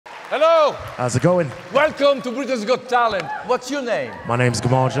Hello. How's it going? Welcome to Britain's Got Talent. What's your name? My name's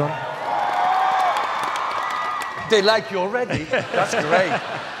Gamal, John. They like you already. That's great.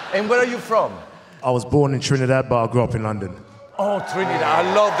 And where are you from? I was born in Trinidad, but I grew up in London. Oh, Trinidad.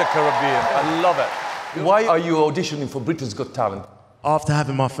 I love the Caribbean. I love it. Why are you auditioning for Britain's Got Talent? After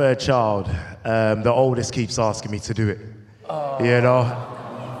having my third child, the oldest keeps asking me to do it. You know?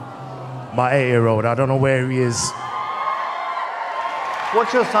 My 8-year-old, I don't know where he is.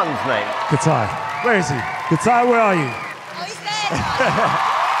 What's your son's name? Katai. Where is he? Katai, where are you? Oh, he's there.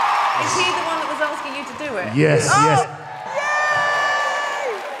 Is he the one that was asking you to do it? Yes, yes.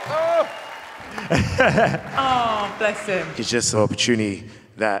 Oh, bless him. It's just an opportunity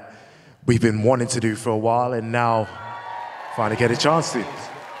that we've been wanting to do for a while and now finally get a chance to.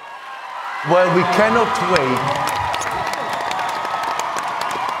 Well, we cannot wait.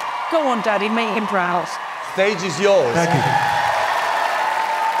 Go on, Daddy, make him proud. Stage is yours. Thank you.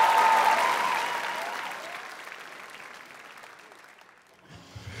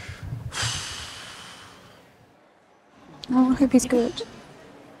 Oh, I hope he's good.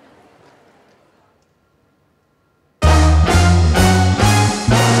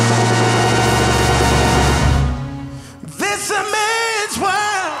 This a man's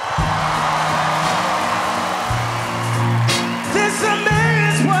world. This a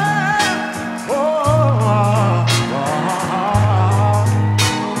man's world.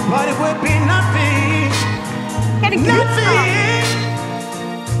 But it would be nothing, nothing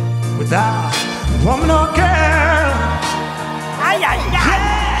without a woman or girl.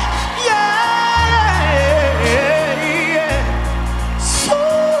 So,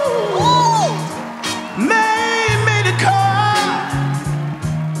 made the car,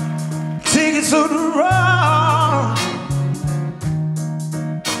 tickets to the road,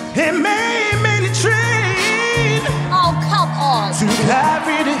 and made the train. Oh, come on. To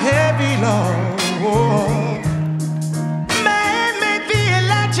carry the heavy load. Made the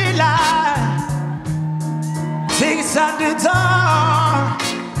electric light, tickets out the door.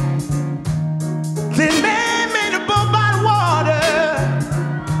 Then made the boat by the water,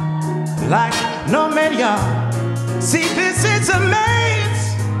 like no man young. See, this is a man's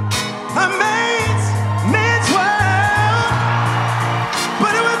world.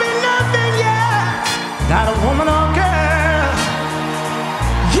 But it would be nothing, yeah, not a woman or girl.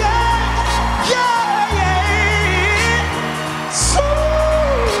 Yeah. So,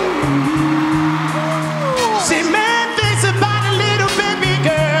 see, man thinks about a little baby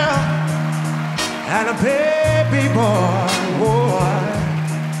girl and a baby boy.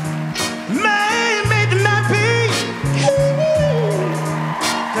 Man made the man big,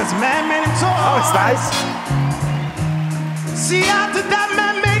 'cause man made him tall. Oh, it's nice. See, after that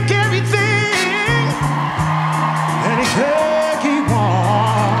man make everything, and he could he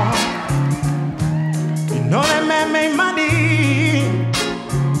want. You know that man made money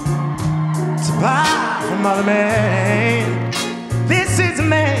to buy from other men. This is a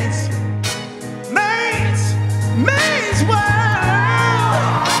man's world.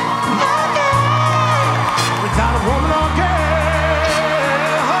 Without a woman or girl.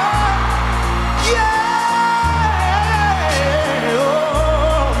 Yeah.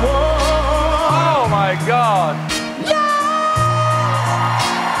 Oh, my God. Yeah.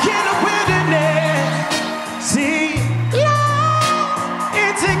 In the wilderness. See. Yeah.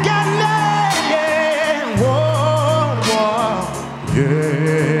 It's a gun. Yeah. Whoa.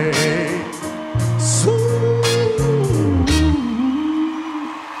 Yeah. So.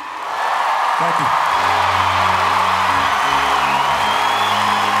 Thank you.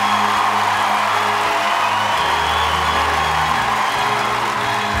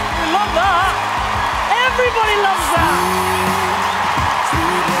 Love that. Everybody loves that.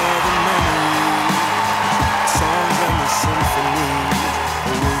 Songs and the symphony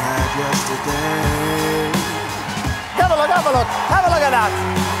we had yesterday. Have a look at that.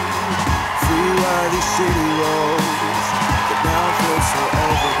 Free were these city roads, but now feel so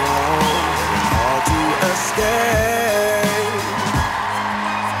overgrown, hard to escape.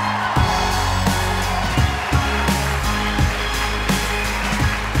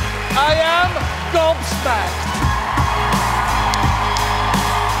 I am gobsmacked.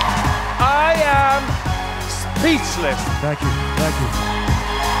 I am speechless. Thank you. Thank you.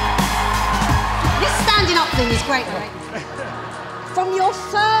 This standing up thing is great, right? From your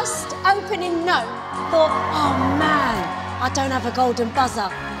first opening note, I thought, oh man, I don't have a golden buzzer.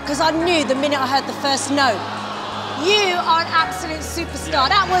 Because I knew the minute I heard the first note. You are an absolute superstar.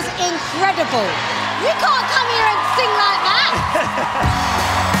 That was incredible. You can't come here and sing like that.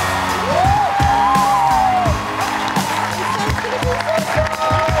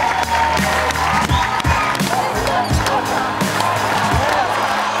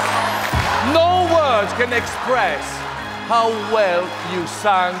 can express how well you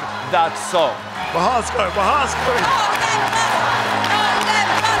sang that song. My heart's going, my heart's going.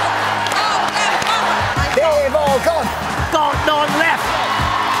 They've all gone. Got none left.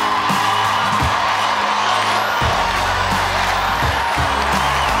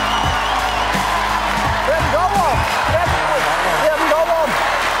 Let go on. Let go on.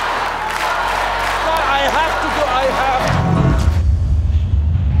 I have to go, I have.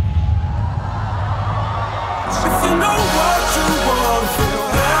 If you know what you want, feel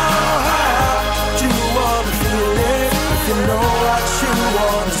how you want to feel it. If you know what you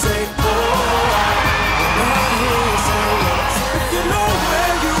want to say, oh, I'm here to say it. If you know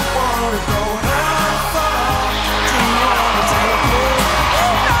where you want to go, how far do you want to take it?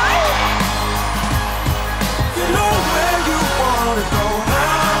 If you know where you want to go,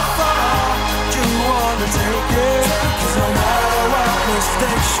 how far do you want to take it? 'Cause no matter what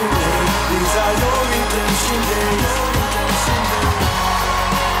mistakes you make, these are your redemption days.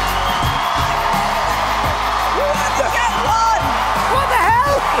 Get one! What the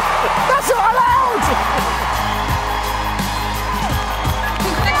hell? That's not allowed.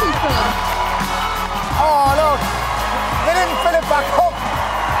 Who's Becky's from? Oh, look. They didn't fill it back up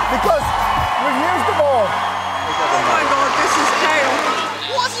because we've used them all. Oh my God, this is chaos.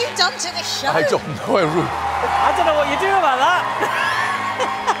 What have you done to the show? I don't know, I don't know what you do about that.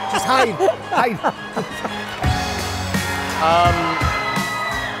 Just hide.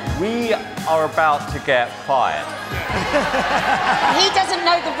 We are about to get fired. He doesn't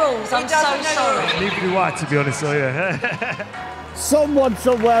know the rules. I'm so sorry. Neither do I, to be honest, so yeah. Someone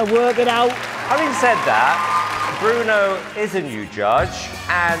somewhere work it out. Having said that, Bruno is a new judge,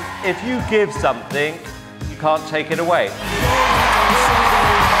 and if you give something, you can't take it away.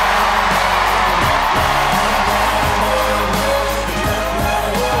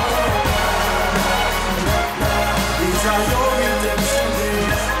 These are your redemption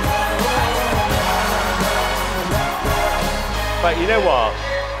days. But you know what?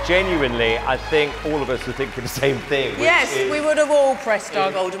 Genuinely, I think all of us are thinking the same thing. Yes, we would have all pressed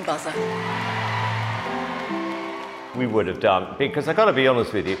our golden buzzer. We would have done, because I gotta be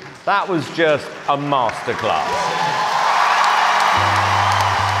honest with you, that was just a masterclass.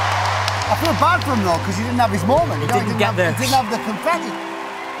 I feel bad for him though, because he didn't have his moment. He didn't get the... He didn't have the confetti.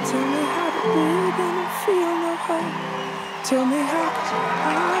 Tell me how to breathe and feel no hope. Tell me how I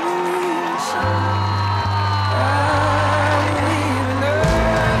believe.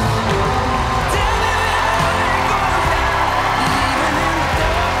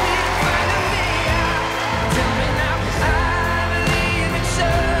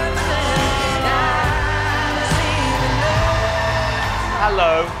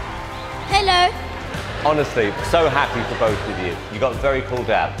 Hello. Hello. Honestly, so happy for both of you. You got very cool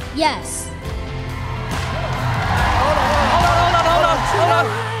down. Yes. Hold on.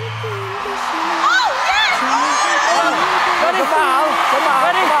 Oh, yes! Ready?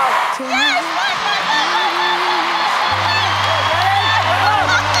 Ready?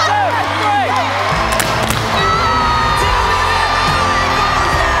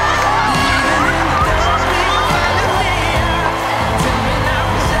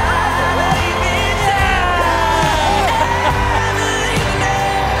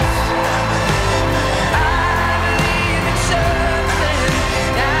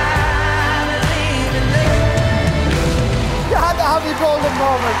 Have your golden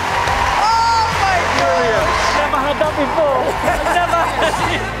moment. Oh my God! Never had that before. Never.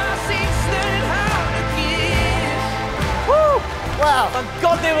 Woo! Wow. Thank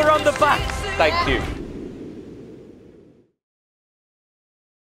God they were on the back. Thank you.